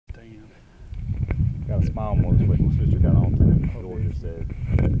smile more this week. My sister got on to it. Georgia said,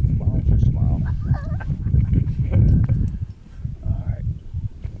 smile, just smile. All right.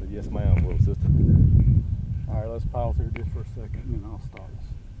 But yes, ma'am, little sister. All right, let's pause here just for a second, and then I'll start us.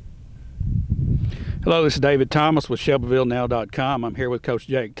 Hello, this is David Thomas with ShelbyvilleNow.com. I'm here with Coach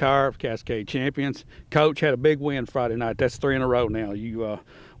Jake Tyre of Cascade Champions. Coach, had a big win Friday night. That's 3 in a row now. You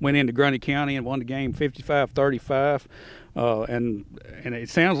went into Grundy County and won the game 55-35, and it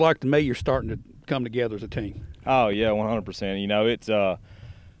sounds like to me you're starting to come together as a team. Oh yeah, 100%. You know, it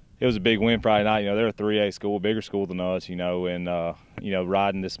was a big win Friday night. You know, they're a 3A school, bigger school than us. You know, and you know,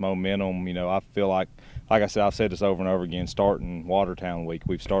 riding this momentum. You know, I feel like I said, I've said this over and over again. Starting Watertown week,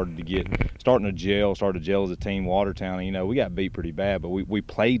 we've started to gel as a team. Watertown, you know, we got beat pretty bad, but we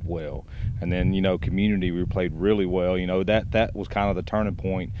played well. And then, you know, community, we played really well. You know, that was kind of the turning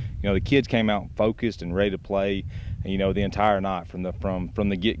point. You know, the kids came out focused and ready to play. You know, the entire night from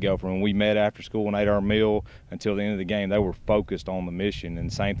the get-go, from when we met after school and ate our meal until the end of the game, they were focused on the mission. And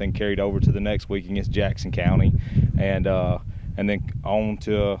the same thing carried over to the next week against Jackson County, and then on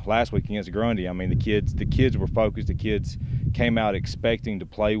to last week against Grundy. I mean, the kids were focused. The kids came out expecting to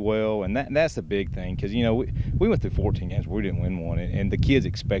play well, and that's the big thing, because, you know, we went through 14 games where we didn't win one, and the kids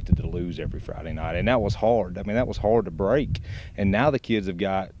expected to lose every Friday night, and that was hard. I mean, that was hard to break. And now the kids have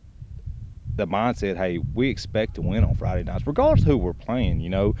got the mindset, hey, we expect to win on Friday nights, regardless of who we're playing. You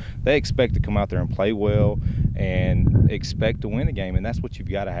know, they expect to come out there and play well and expect to win a game, and that's what you've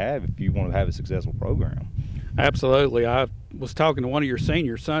got to have if you want to have a successful program. Absolutely. I was talking to one of your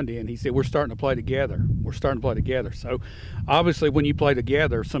seniors Sunday, and he said, we're starting to play together. We're starting to play together. So, obviously, when you play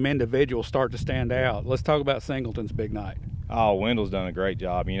together, some individuals start to stand out. Let's talk about Singleton's big night. Oh, Wendell's done a great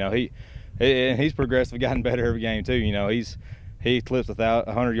job. You know, he's progressively gotten better every game, too. You know, he clips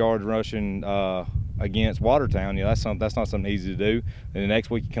 100 yards rushing against Watertown. You know, that's not something easy to do. And the next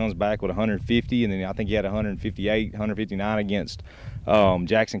week he comes back with 150, and then I think he had 158, 159 against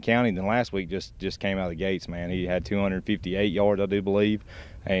Jackson County. And then last week just came out of the gates, man. He had 258 yards, I do believe.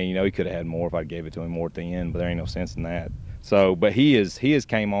 And, you know, he could have had more if I gave it to him more at the end, but there ain't no sense in that. So, but he has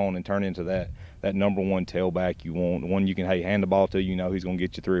came on and turned into that number one tailback you want, the one you can hand the ball to. You know, he's going to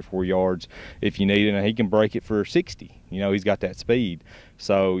get you 3 or 4 yards if you need it, and he can break it for 60. You know, he's got that speed.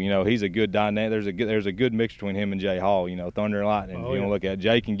 So, you know, he's a good dynamic. There's a good mix between him and Jay Hall. You know, thunder and lightning. Oh, you know, look at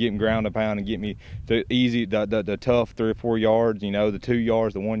Jay can get him ground and pound and get me the tough 3 or 4 yards. You know, the 2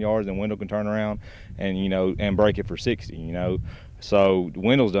 yards, the 1 yard, and Wendell can turn around and, you know, and break it for 60. You know. So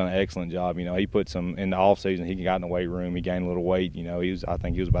Wendell's done an excellent job. You know, he put some in the off season. He got in the weight room. He gained a little weight. You know, I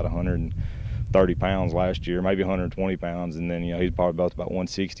think he was about 130 pounds last year, maybe 120 pounds, and then, you know, he's probably about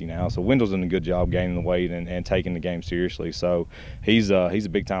 160 now. So Wendell's done a good job gaining the weight and taking the game seriously. So he's a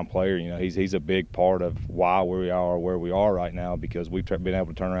big time player. You know, he's a big part of why we are where we are right now, because we've been able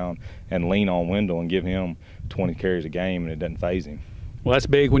to turn around and lean on Wendell and give him 20 carries a game, and it doesn't faze him. Well, that's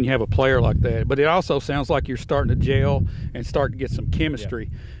big when you have a player like that. But it also sounds like you're starting to gel and start to get some chemistry.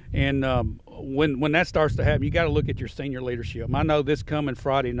 Yeah. And when that starts to happen, you got to look at your senior leadership. I know this coming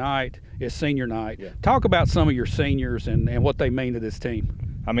Friday night is senior night. Yeah. Talk about some of your seniors and what they mean to this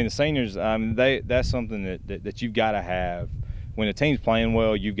team. I mean, the seniors, that's something that you've got to have. When a team's playing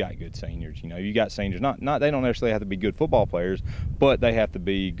well, you've got good seniors. You know, you got seniors. Not they don't necessarily have to be good football players, but they have to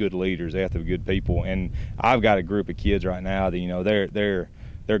be good leaders. They have to be good people. And I've got a group of kids right now that, you know, they're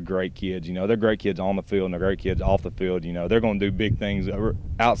great kids. You know, they're great kids on the field and they're great kids off the field. You know, they're going to do big things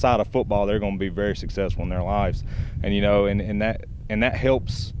outside of football. They're going to be very successful in their lives. And, you know, and that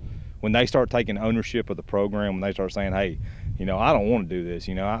helps when they start taking ownership of the program. When they start saying, hey, you know, I don't want to do this.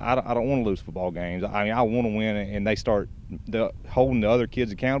 You know, I don't want to lose football games. I mean, I want to win, and they start holding the other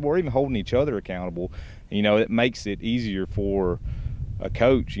kids accountable, or even holding each other accountable. You know, it makes it easier for a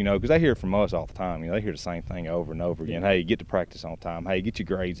coach, you know, because they hear it from us all the time. You know, they hear the same thing over and over again. Hey, get to practice on time. Hey, get your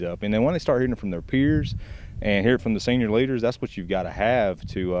grades up. And then when they start hearing it from their peers and hear it from the senior leaders, that's what you've got to have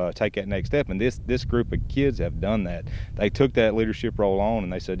to take that next step. And this group of kids have done that. They took that leadership role on,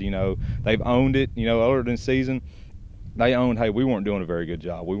 and they said, you know, they've owned it. You know, earlier in the season, they owned, hey, we weren't doing a very good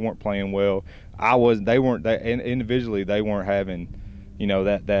job. We weren't playing well. And individually, they weren't having, you know,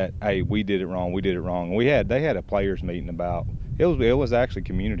 that hey, we did it wrong. And they had a players meeting about, it was actually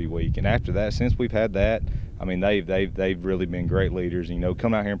community week. And after that, since we've had that, I mean, they've really been great leaders. You know,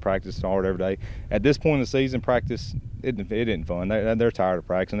 come out here and practice hard every day. At this point in the season, practice it isn't fun. They're tired of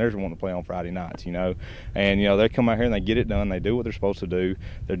practicing. They're just wanting to play on Friday nights. You know, and you know they come out here and they get it done. They do what they're supposed to do.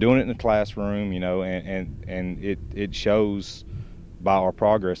 They're doing it in the classroom. You know, and it shows by our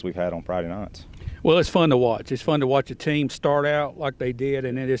progress we've had on Friday nights. Well, it's fun to watch. It's fun to watch a team start out like they did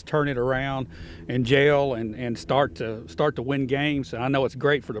and then just turn it around and gel and start to win games. I know it's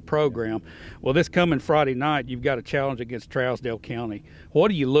great for the program. Well, this coming Friday night, you've got a challenge against Trousdale County. What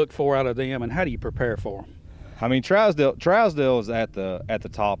do you look for out of them, and how do you prepare for them? I mean, Trousdale is at the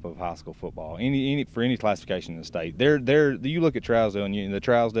top of high school football. For any classification in the state, you look at Trousdale and the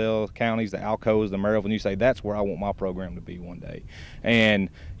Trousdale counties, the Alcos, the Maryville, and you say that's where I want my program to be one day.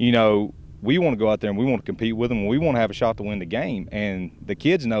 And we want to go out there and we want to compete with them, and we want to have a shot to win the game. And the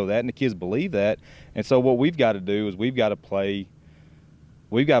kids know that, and the kids believe that. And so what we've got to do is we've got to play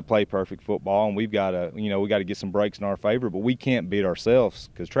perfect football, and we've got to we got to get some breaks in our favor. But we can't beat ourselves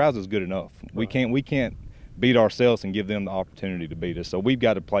because Trousdale's good enough. Right. We can't beat ourselves and give them the opportunity to beat us. So we've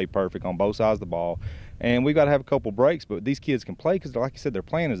got to play perfect on both sides of the ball, and we've got to have a couple breaks. But these kids can play because, like you said, they're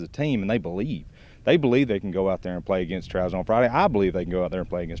playing as a team, and they believe. They believe they can go out there and play against Trousdale on Friday. I believe they can go out there and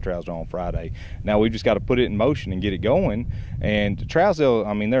play against Trousdale on Friday. Now we've just got to put it in motion and get it going. And Trousdale,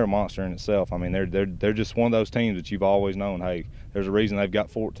 I mean, they're a monster in itself. I mean, they're just one of those teams that you've always known. Hey, there's a reason they've got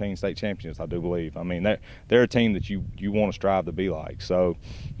 14 state championships, I do believe. I mean, they're a team that you want to strive to be like. So,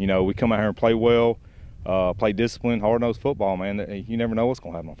 we come out here and play well, play disciplined, hard-nosed football, man. You never know what's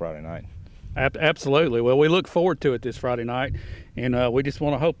going to happen on Friday night. Absolutely. Well, we look forward to it this Friday night, and we just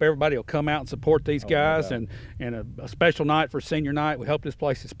want to hope everybody will come out and support these guys, and a special night for senior night. We hope this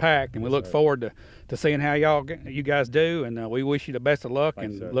place is packed, and we look forward to seeing how you guys do, and we wish you the best of luck.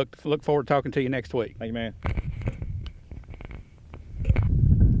 Thanks, and look forward to talking to you next week. Thank you, man.